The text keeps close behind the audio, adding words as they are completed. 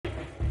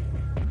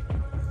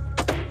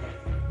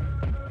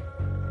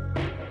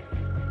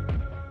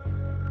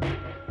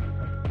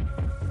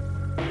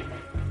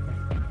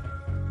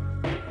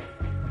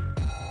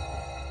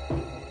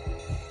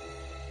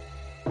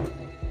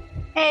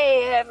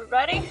Hey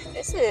everybody,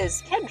 this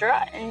is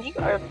Kendra, and you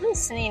are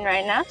listening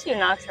right now to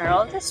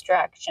Nocturnal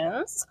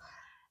Distractions.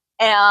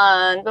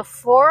 And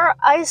before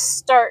I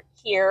start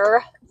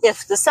here,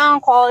 if the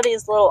sound quality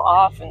is a little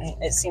off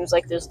and it seems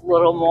like there's a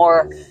little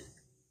more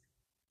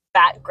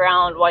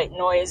background white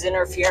noise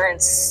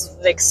interference,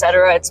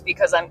 etc., it's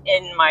because I'm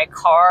in my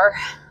car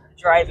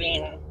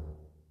driving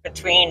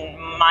between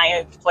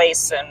my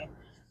place and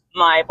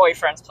my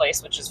boyfriend's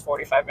place, which is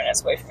 45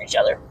 minutes away from each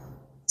other.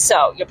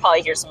 So you'll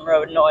probably hear some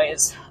road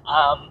noise,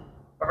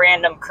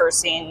 random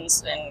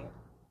cursings in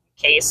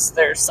case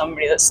there's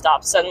somebody that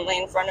stops suddenly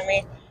in front of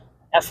me.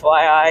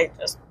 FYI,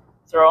 just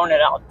throwing it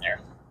out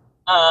there.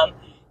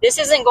 This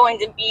isn't going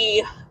to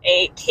be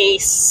a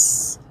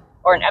case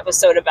or an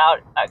episode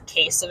about a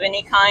case of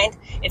any kind.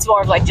 It's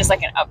more of like just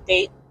like an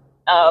update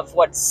of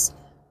what's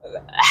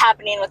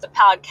happening with the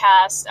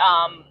podcast,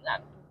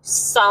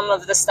 some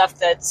of the stuff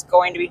that's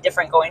going to be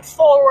different going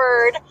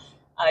forward.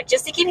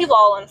 Just to keep you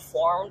all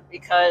informed,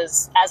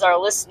 because as our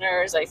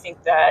listeners, I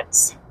think that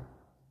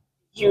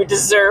you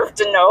deserve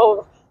to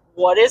know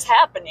what is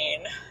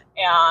happening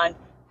and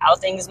how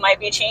things might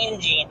be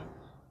changing.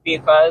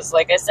 Because,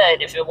 like I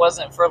said, if it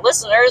wasn't for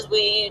listeners,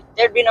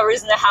 there'd be no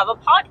reason to have a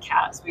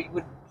podcast. We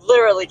would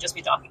literally just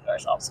be talking to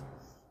ourselves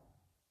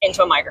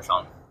into a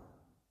microphone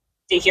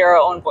to hear our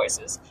own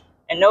voices.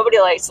 And nobody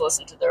likes to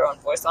listen to their own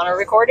voice on a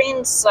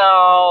recording,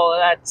 so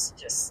that's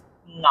just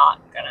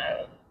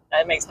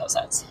that makes no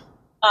sense.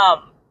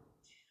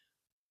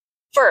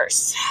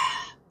 First,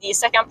 the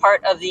second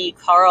part of the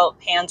Carl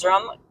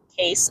Panzram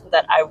case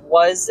that I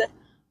was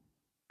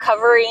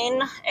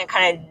covering and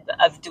kind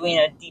of doing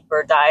a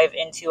deeper dive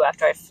into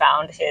after I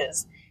found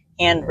his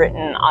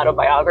handwritten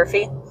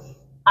autobiography.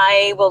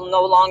 I will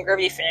no longer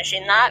be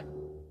finishing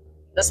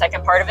the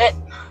second part of it,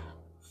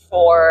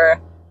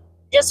 for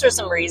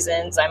some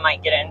reasons I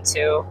might get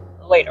into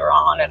later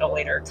on at a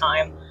later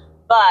time.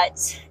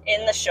 But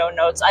in the show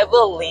notes, I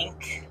will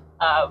link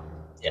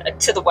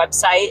to the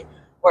website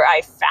where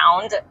I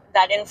found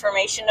that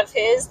information of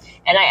his,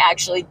 and I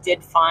actually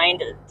did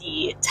find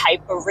the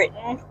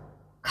typewritten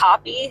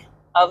copy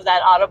of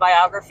that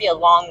autobiography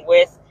along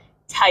with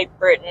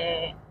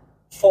typewritten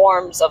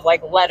forms of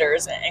like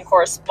letters and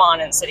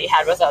correspondence that he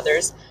had with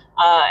others.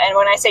 And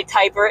when I say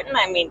typewritten,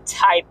 I mean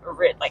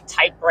typewritten, like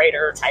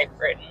typewriter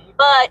typewritten,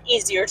 but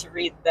easier to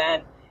read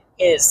than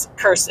his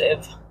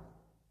cursive.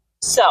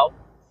 So,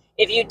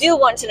 if you do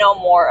want to know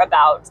more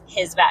about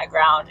his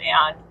background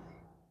and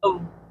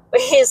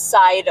his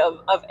side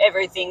of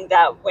everything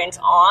that went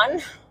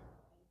on,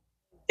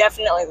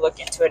 definitely look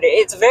into it.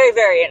 It's very,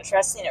 very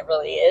interesting. It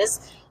really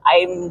is.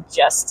 I'm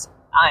just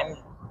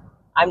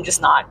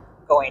not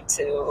going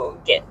to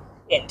get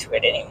into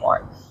it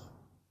anymore.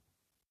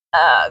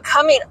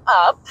 Coming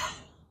up,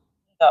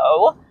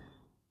 though,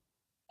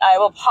 I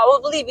will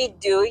probably be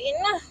doing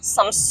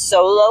some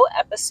solo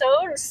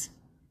episodes.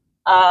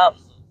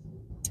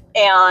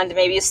 And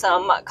maybe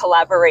some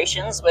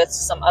collaborations with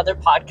some other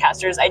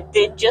podcasters. I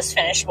did just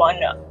finish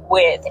one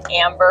with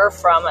Amber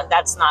from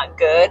That's Not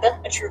Good,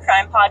 a true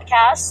crime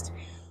podcast,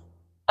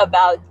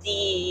 about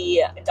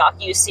the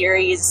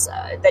docu-series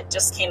that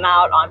just came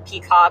out on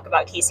Peacock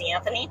about Casey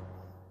Anthony.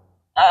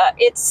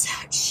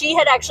 She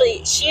had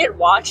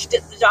watched the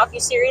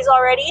docu-series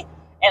already,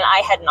 and I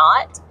had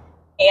not.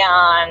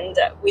 And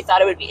we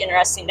thought it would be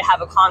interesting to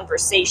have a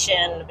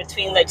conversation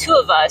between the two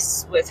of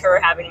us, with her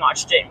having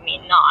watched it and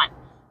me not.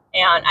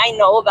 And I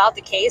know about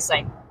the case.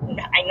 I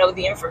know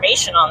the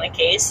information on the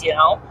case,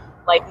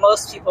 like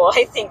most people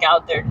I think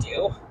out there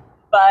do.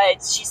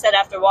 But she said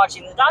after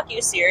watching the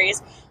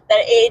docu-series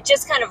that it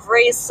just kind of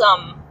raised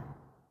some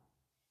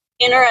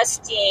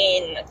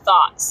interesting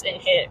thoughts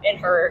in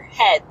her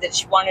head that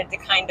she wanted to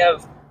kind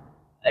of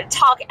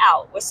talk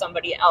out with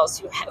somebody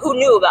else who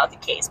knew about the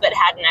case but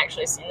hadn't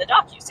actually seen the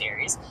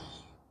docu-series.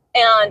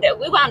 And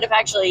we wound up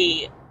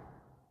actually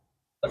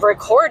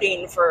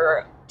recording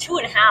for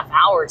 2.5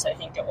 hours, I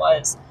think it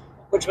was,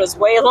 which was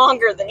way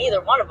longer than either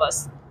one of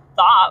us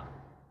thought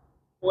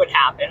would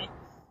happen.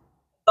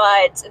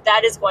 But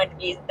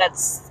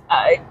that's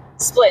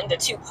split into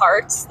two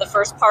parts. The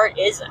first part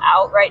is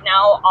out right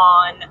now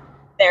on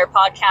their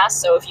podcast,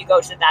 so if you go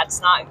to That's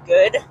Not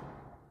Good,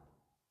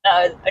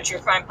 a true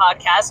crime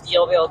podcast,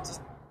 you'll be able to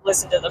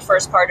listen to the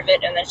first part of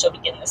it, and then she'll be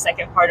getting the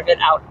second part of it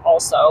out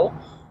also.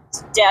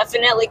 So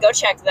definitely go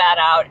check that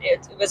out.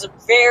 It was a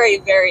very,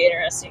 very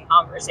interesting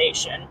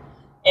conversation.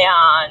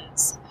 And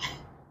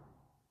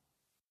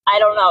I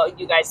don't know,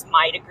 you guys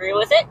might agree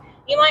with it.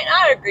 You might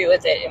not agree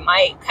with it. It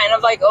might kind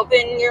of like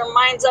open your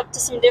minds up to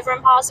some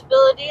different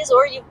possibilities,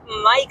 or you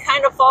might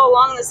kind of fall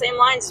along the same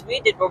lines as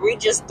we did, where we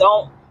just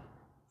don't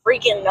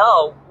freaking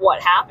know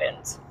what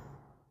happened.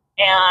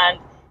 And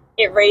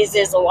it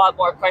raises a lot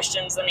more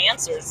questions than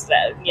answers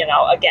that,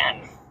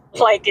 again,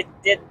 like it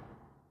did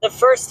the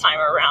first time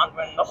around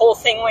when the whole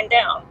thing went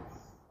down.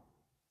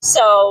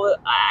 So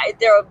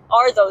there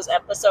are those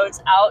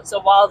episodes out. So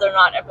while they're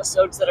not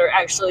episodes that are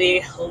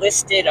actually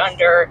listed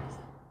under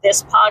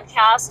this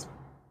podcast,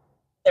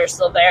 they're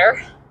still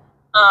there.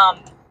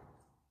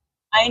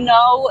 I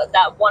know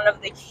that one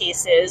of the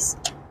cases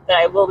that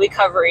I will be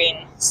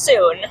covering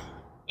soon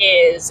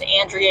is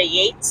Andrea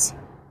Yates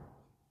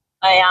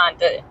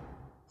and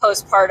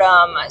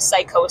postpartum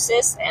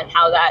psychosis, and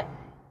how that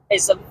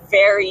is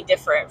very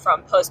different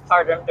from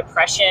postpartum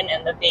depression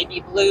and the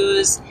baby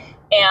blues,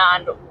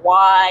 and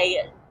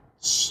why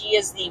she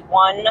is the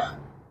one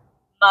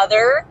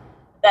mother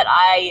that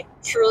I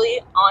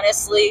truly,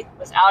 honestly,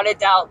 without a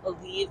doubt,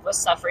 believe was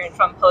suffering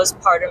from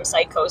postpartum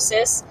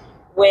psychosis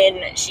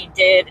when she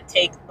did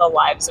take the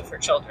lives of her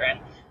children.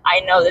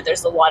 I know that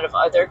there's a lot of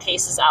other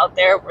cases out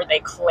there where they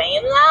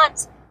claim that,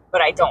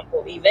 but I don't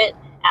believe it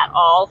at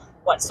all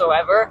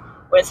whatsoever.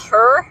 With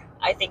her,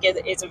 I think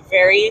it's a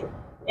very,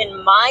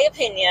 in my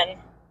opinion,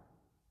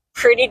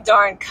 pretty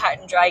darn cut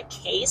and dry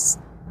case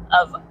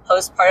of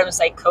postpartum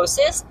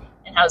psychosis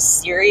and how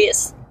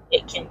serious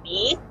it can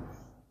be.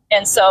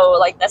 And so,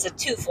 like, that's a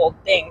twofold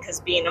thing, because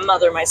being a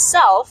mother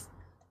myself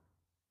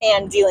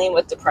and dealing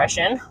with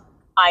depression,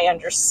 I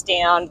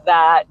understand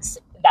that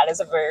that is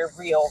a very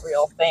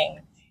real thing.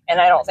 And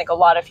I don't think a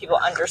lot of people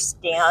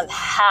understand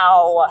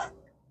how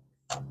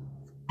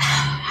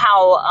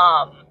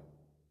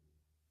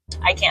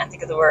I can't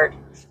think of the word,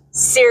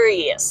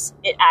 serious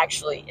it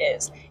actually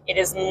is. It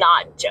is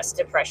not just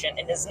depression.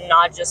 It is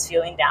not just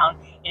feeling down.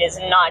 It is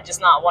not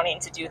just not wanting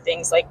to do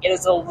things. Like, it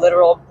is a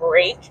literal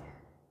break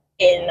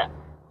in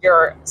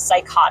your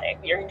psychotic.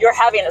 You're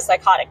having a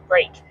psychotic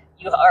break.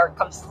 You are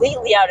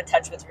completely out of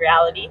touch with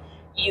reality.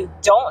 You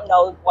don't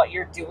know what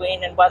you're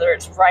doing and whether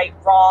it's right,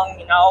 wrong.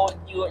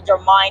 Your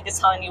mind is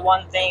telling you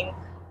one thing.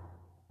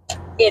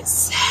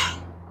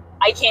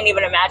 I can't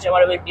even imagine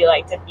what it would be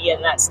like to be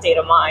in that state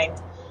of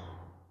mind.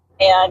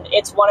 And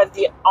it's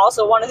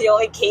also one of the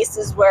only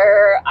cases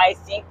where I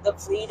think the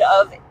plea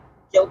of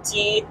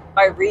guilty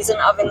by reason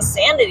of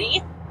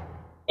insanity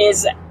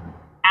is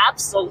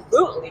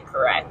absolutely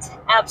correct.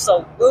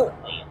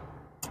 Absolutely.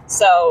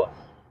 So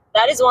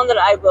that is one that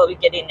I will be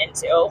getting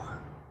into.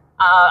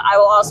 I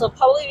will also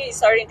probably be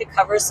starting to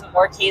cover some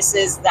more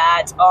cases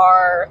that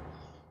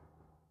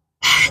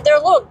they're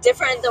a little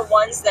different than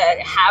ones that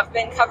have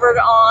been covered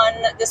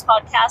on this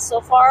podcast so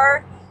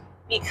far,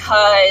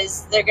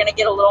 because they're going to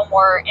get a little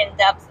more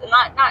in-depth,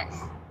 not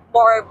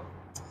more,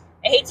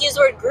 I hate to use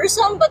the word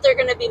gruesome, but they're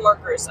going to be more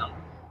gruesome.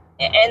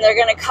 And they're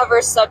going to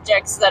cover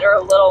subjects that are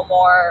a little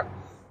more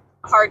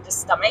hard to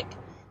stomach,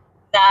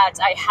 that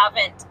I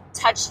haven't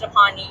touched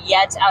upon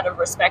yet out of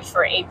respect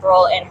for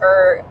April and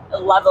her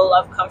level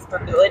of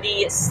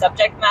comfortability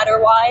subject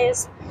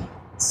matter-wise.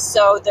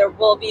 So there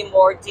will be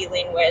more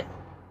dealing with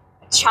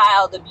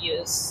child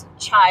abuse,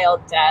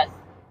 child death,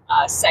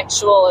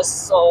 sexual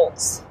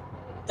assault,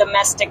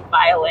 domestic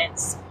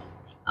violence,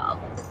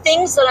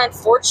 things that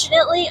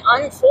unfortunately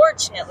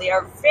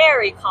are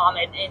very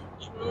common in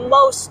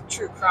most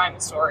true crime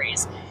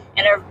stories.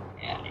 And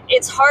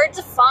it's hard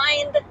to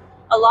find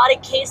a lot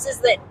of cases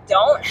that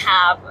don't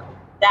have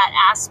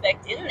that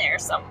aspect in there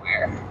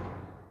somewhere.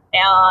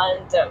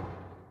 And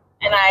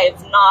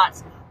I've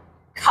not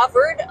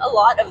covered a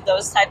lot of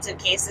those types of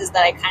cases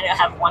that I kind of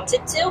have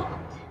wanted to.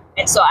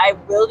 And so I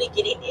will be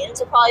getting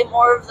into probably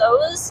more of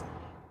those.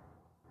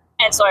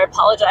 And so I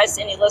apologize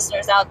to any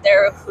listeners out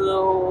there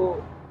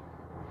who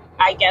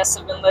I guess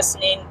have been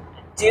listening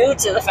due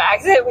to the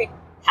fact that we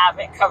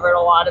haven't covered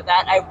a lot of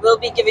that. I will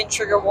be giving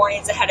trigger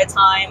warnings ahead of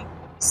time,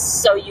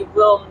 so you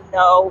will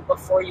know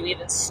before you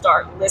even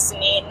start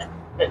listening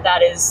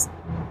that is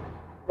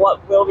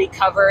what will be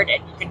covered,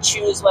 and you can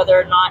choose whether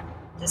or not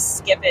to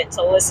skip it,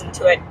 to listen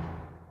to it,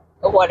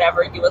 or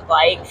whatever you would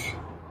like.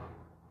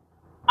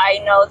 I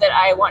know that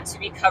I want to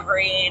be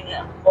covering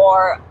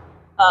more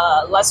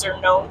lesser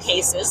known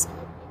cases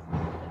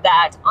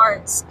that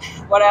aren't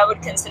what I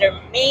would consider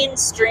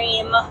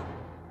mainstream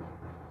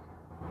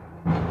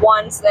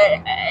ones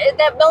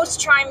that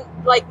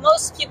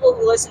most people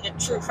who listen to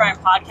true crime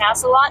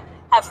podcasts a lot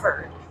have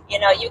heard.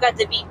 You got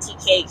the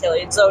BTK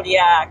killer,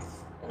 Zodiac,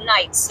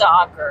 Night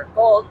Stalker,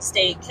 Golden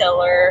State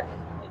Killer,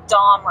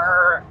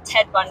 Dahmer,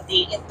 Ted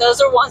Bundy.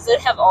 Those are ones that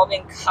have all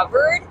been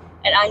covered,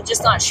 and I'm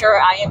just not sure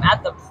I am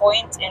at the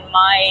point in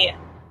my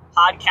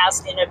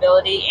podcasting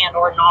ability and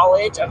or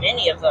knowledge of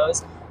any of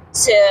those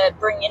to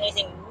bring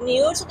anything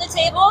new to the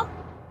table.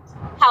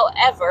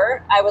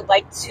 However, I would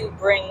like to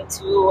bring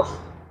to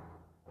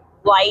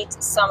light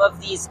some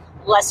of these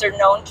lesser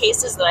known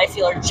cases that I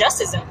feel are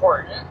just as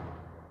important,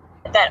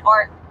 that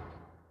aren't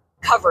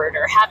covered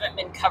or haven't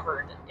been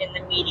covered in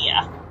the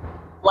media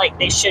like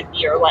they should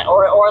be, or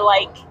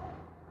like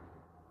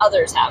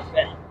others have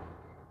been.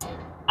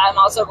 I'm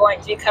also going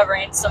to be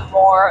covering some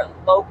more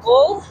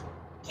local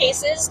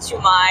cases to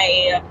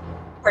my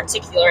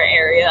particular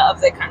area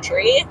of the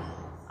country.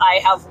 I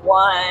have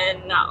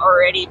one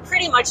already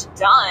pretty much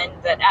done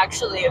that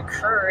actually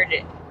occurred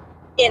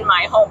in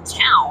my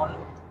hometown.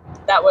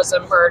 That was a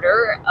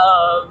murder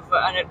of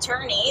an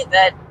attorney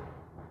that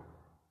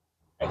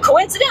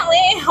coincidentally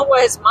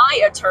was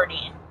my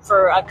attorney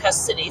for a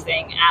custody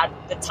thing at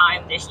the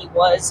time that he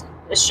was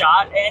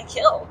shot and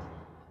killed.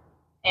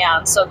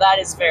 And so that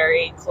is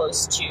very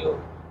close to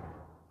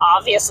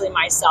obviously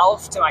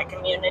myself to my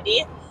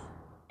community,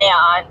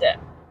 and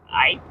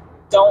I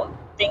don't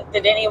think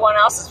that anyone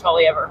else has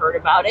probably ever heard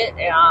about it,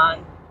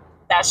 and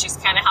that's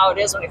just kind of how it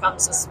is when it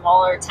comes to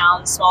smaller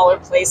towns, smaller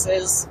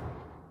places.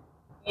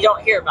 You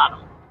don't hear about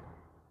them.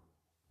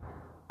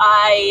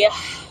 I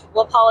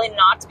will probably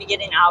not be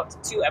getting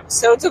out 2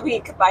 episodes a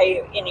week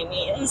by any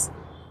means,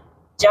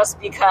 just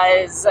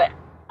because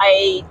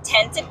I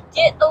tend to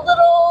get a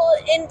little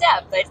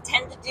in-depth. I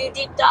tend to do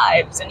deep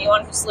dives.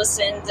 Anyone who's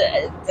listened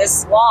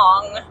this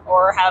long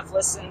or have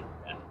listened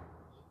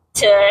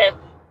to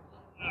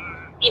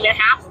even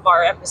half of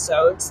our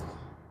episodes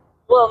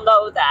will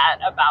know that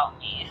about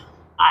me.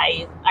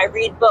 I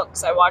read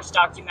books, I watch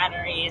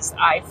documentaries,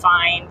 I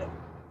find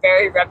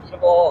very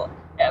reputable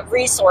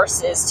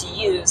resources to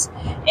use,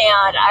 and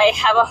I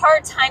have a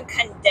hard time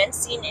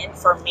condensing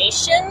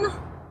information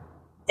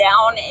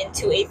down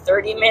into a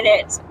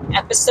 30-minute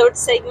episode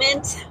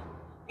segment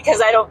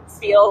because I don't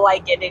feel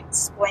like it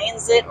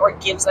explains it or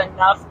gives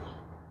enough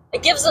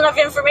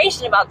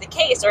information about the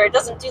case, or it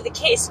doesn't do the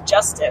case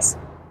justice.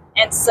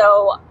 And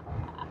so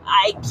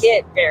I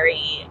get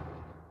very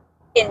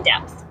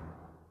in-depth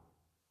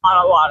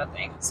on a lot of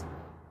things.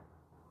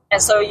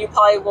 And so you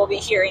probably will be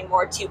hearing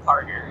more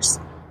 2-parters.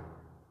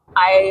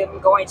 I am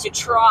going to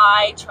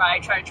try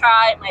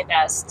my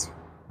best,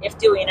 if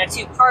doing a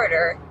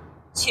 2-parter,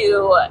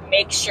 to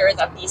make sure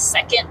that the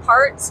second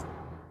part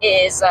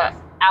is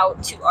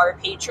out to our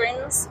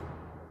patrons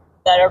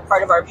that are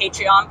part of our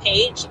Patreon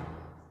page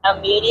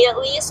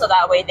immediately, so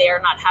that way they are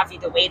not having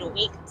to wait a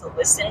week to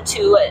listen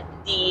to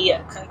the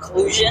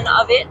conclusion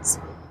of it.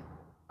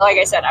 Like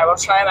I said, I will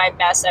try my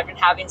best. I've been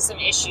having some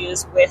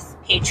issues with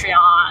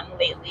Patreon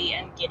lately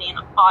and getting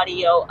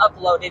audio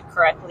uploaded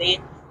correctly.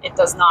 It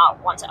does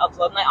not want to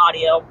upload my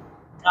audio.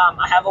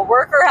 I have a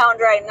workaround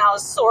right now,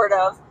 sort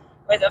of,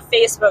 with a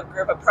Facebook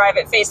group, a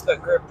private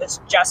Facebook group that's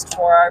just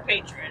for our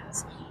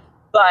patrons.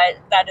 But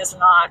that is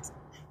not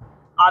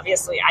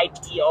obviously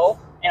ideal,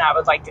 and I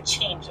would like to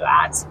change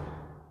that.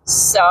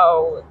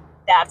 So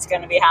that's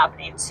going to be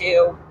happening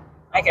too.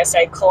 Like I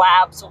said,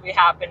 collabs will be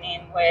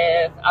happening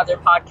with other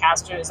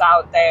podcasters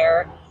out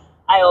there.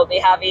 I will be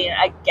having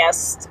a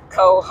guest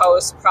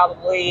co-host,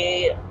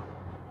 probably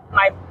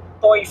my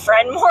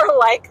boyfriend, more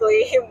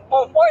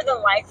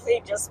than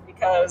likely, just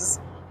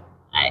because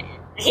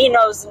he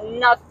knows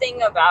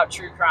nothing about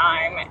true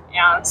crime,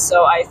 and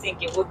so I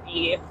think it would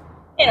be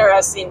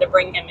interesting to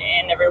bring him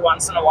in every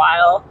once in a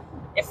while.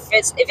 If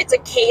it's a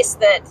case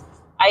that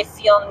I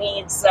feel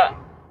needs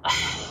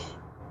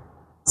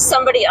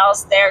somebody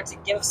else there to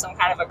give some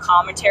kind of a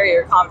commentary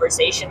or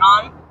conversation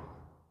on,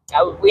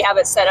 we have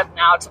it set up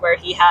now to where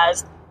he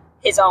has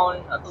his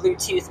own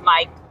Bluetooth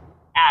mic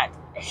at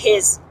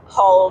his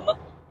home,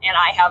 and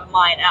I have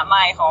mine at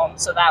my home,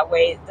 so that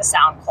way the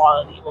sound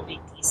quality will be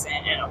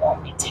decent and it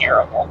won't be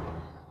terrible.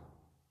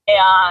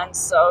 And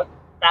so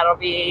that'll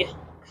be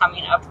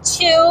coming up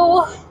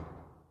too.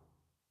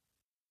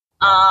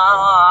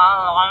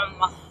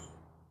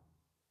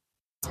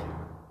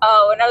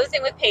 Oh, another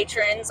thing with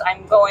patrons,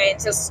 I'm going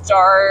to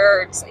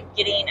start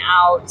getting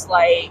out,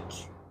 like,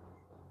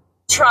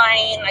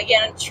 trying,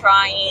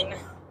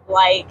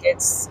 like,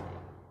 it's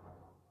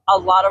a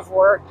lot of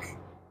work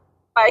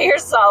by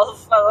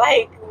yourself. But,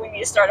 like, when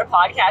you start a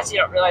podcast, you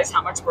don't realize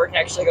how much work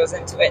actually goes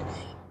into it.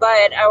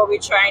 But I will be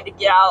trying to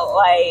get out,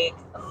 like,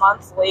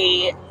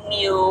 monthly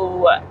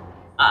new,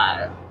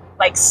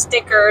 like,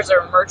 stickers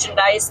or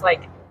merchandise,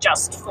 like,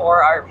 just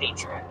for our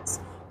patrons.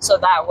 So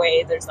that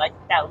way there's, like,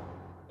 that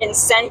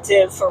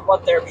incentive for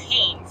what they're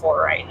paying for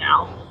right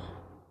now.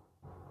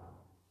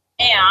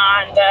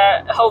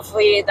 And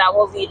hopefully that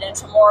will lead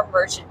into more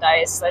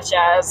merchandise, such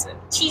as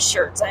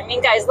t-shirts. I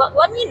mean, guys,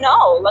 let me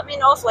know. Let me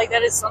know if, like,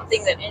 that is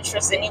something that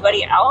interests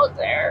anybody out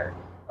there.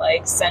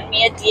 Like, send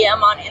me a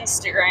DM on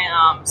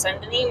Instagram,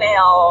 send an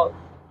email,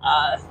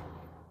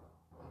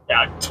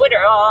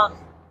 Twitter.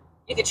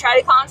 You could try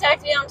to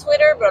contact me on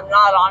Twitter, but I'm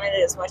not on it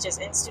as much as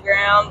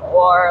Instagram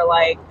or,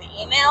 like, the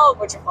email,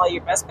 which are probably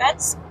your best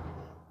bets.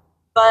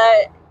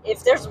 But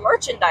if there's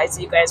merchandise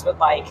that you guys would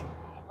like,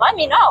 let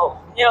me know.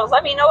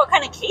 Let me know what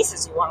kind of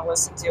cases you want to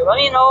listen to. Let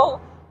me know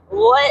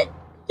what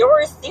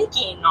you're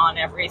thinking on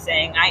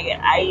everything.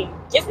 I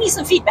give me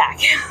some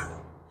feedback.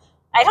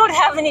 I don't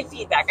have any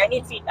feedback. I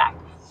need feedback.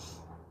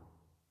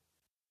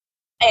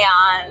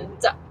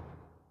 And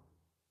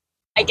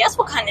I guess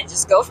we'll kind of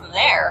just go from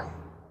there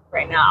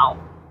right now.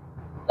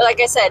 But like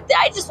I said,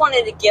 I just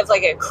wanted to give,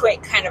 like, a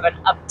quick kind of an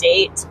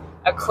update,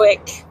 a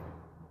quick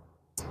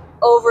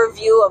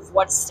overview of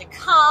what's to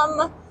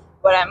come,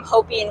 what I'm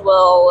hoping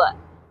will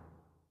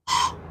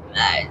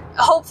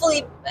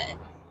hopefully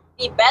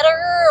be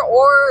better,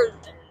 or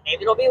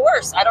maybe it'll be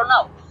worse. I don't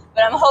know.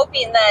 But I'm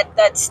hoping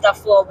that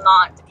stuff will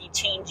not be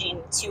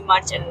changing too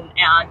much, and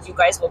you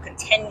guys will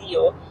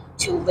continue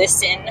to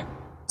listen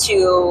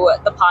to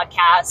the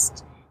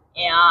podcast.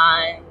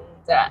 And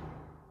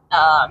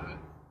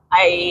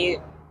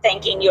I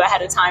thanking you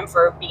ahead of time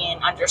for being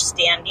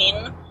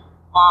understanding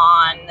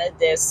on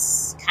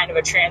this kind of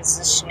a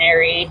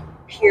transitionary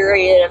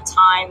period of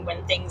time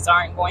when things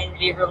aren't going to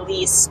be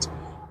released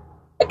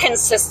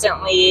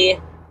consistently,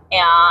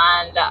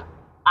 and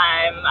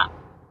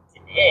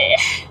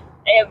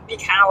it'd be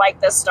kind of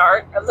like the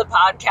start of the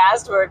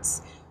podcast where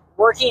it's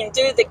working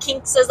through the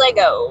kinks as I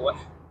go.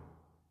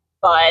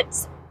 But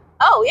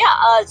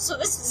so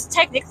this is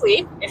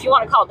technically, if you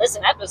want to call this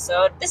an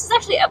episode, this is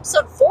actually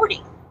episode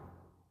 40.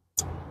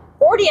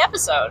 40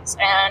 episodes,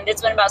 and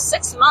it's been about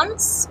 6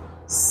 months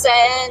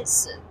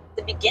since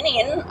the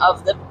beginning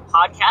of the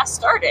podcast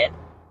started.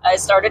 I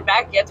started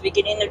back at the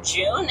beginning of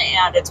June,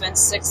 and it's been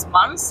 6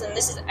 months, and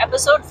this is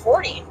episode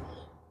 40,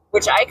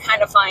 which I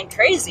kind of find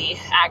crazy,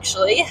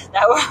 actually,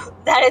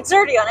 that it's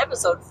already on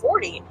episode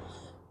 40.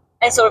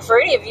 And so for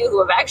any of you who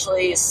have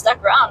actually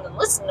stuck around and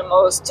listened to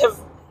most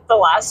of the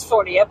last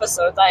 40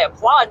 episodes, I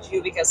applaud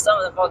you, because some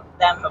of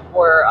them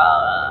were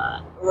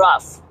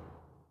rough.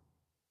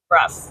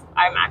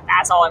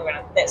 That's all I'm going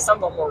to say.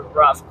 Some of them were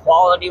rough,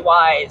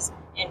 quality-wise,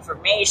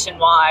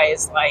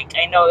 information-wise. Like,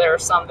 I know there are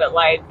some that,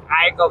 like,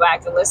 I go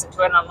back and listen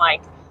to it, and I'm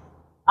like,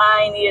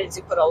 I needed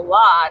to put a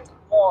lot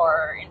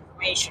more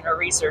information or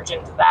research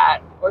into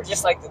that, or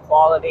just, like, the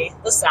quality,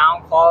 the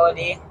sound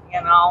quality,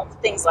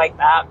 things like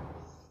that.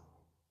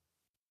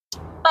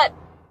 But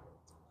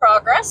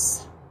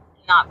progress,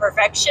 not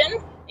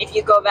perfection. If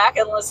you go back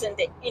and listen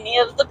to any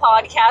of the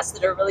podcasts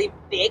that are really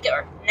big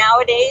or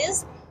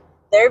nowadays,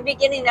 their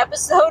beginning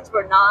episodes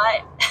were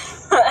not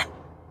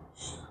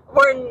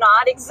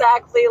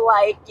exactly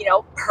like,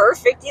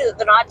 perfect either.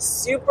 They're not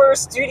super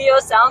studio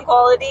sound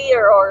quality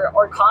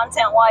or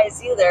content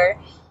wise either.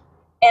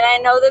 And I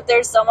know that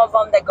there's some of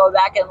them that go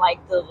back and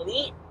like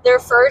delete their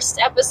first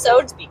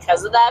episodes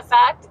because of that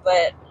fact,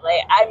 but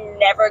like, I'm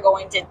never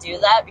going to do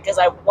that, because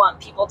I want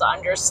people to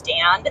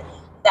understand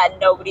that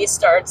nobody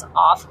starts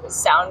off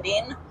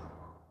sounding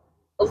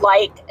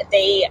like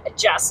they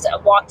just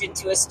walked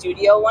into a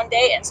studio one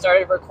day and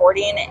started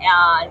recording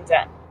and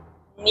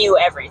knew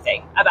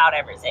everything about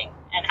everything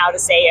and how to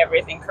say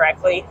everything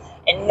correctly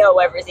and know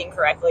everything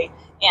correctly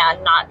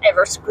and not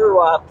ever screw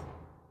up.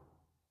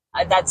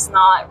 That's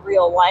not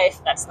real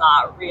life. That's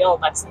not real.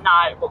 That's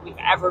not what we've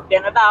ever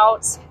been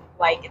about.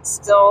 Like, it's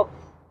still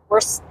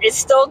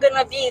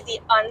gonna be the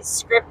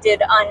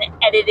unscripted,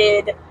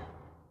 unedited,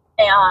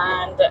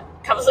 and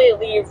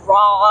completely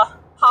raw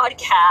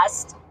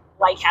podcast,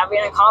 like having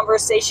a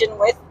conversation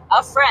with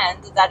a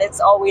friend that it's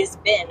always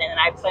been, and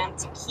I plan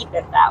to keep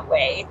it that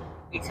way,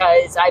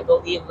 because I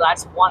believe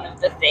that's one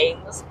of the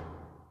things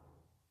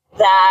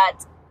that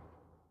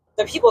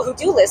the people who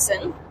do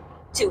listen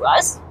to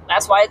us,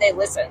 that's why they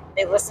listen.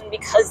 They listen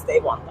because they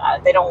want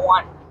that. They don't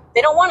want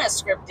a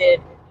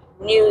scripted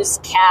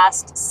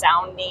newscast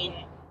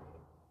sounding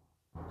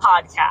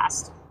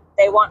podcast.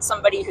 They want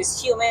somebody who's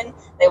human.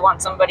 They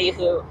want somebody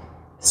who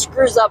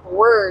screws up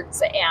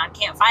words and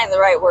can't find the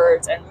right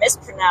words and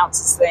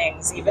mispronounces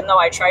things, even though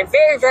I try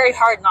very, very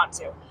hard not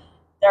to.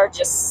 There are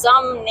just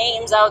some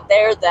names out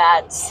there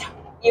that,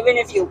 even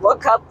if you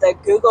look up the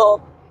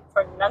Google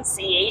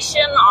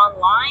pronunciation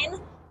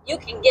online, you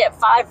can get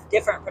 5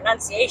 different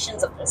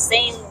pronunciations of the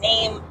same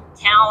name,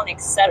 town,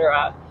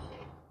 etc.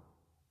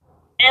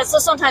 And so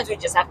sometimes we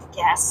just have to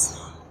guess.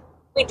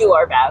 We do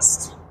our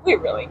best. We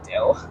really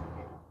do.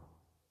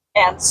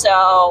 And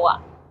so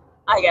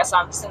I guess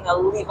I'm just going to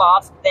leave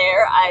off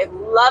there. I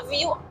love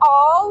you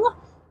all.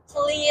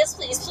 Please,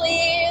 please,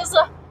 please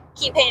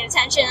keep paying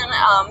attention.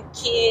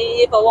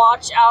 Keep a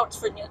watch out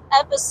for new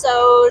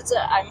episodes.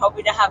 I'm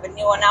hoping to have a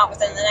new one out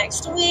within the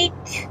next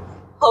week.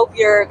 Hope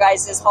your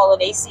guys'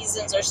 holiday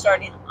seasons are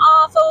starting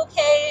off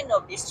okay.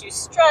 Nobody's too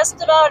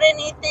stressed about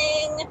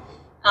anything.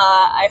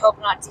 I hope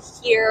not to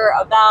hear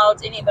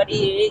about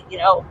anybody,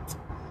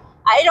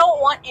 I don't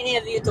want any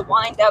of you to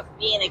wind up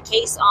being a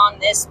case on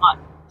this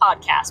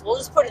podcast. We'll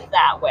just put it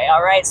that way,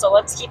 all right? So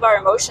let's keep our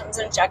emotions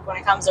in check when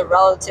it comes to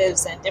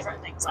relatives and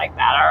different things like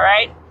that, all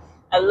right?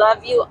 I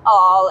love you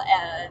all,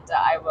 and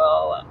I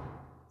will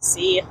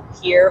see,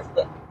 hear,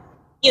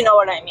 you know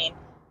what I mean.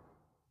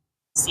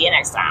 See you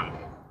next time.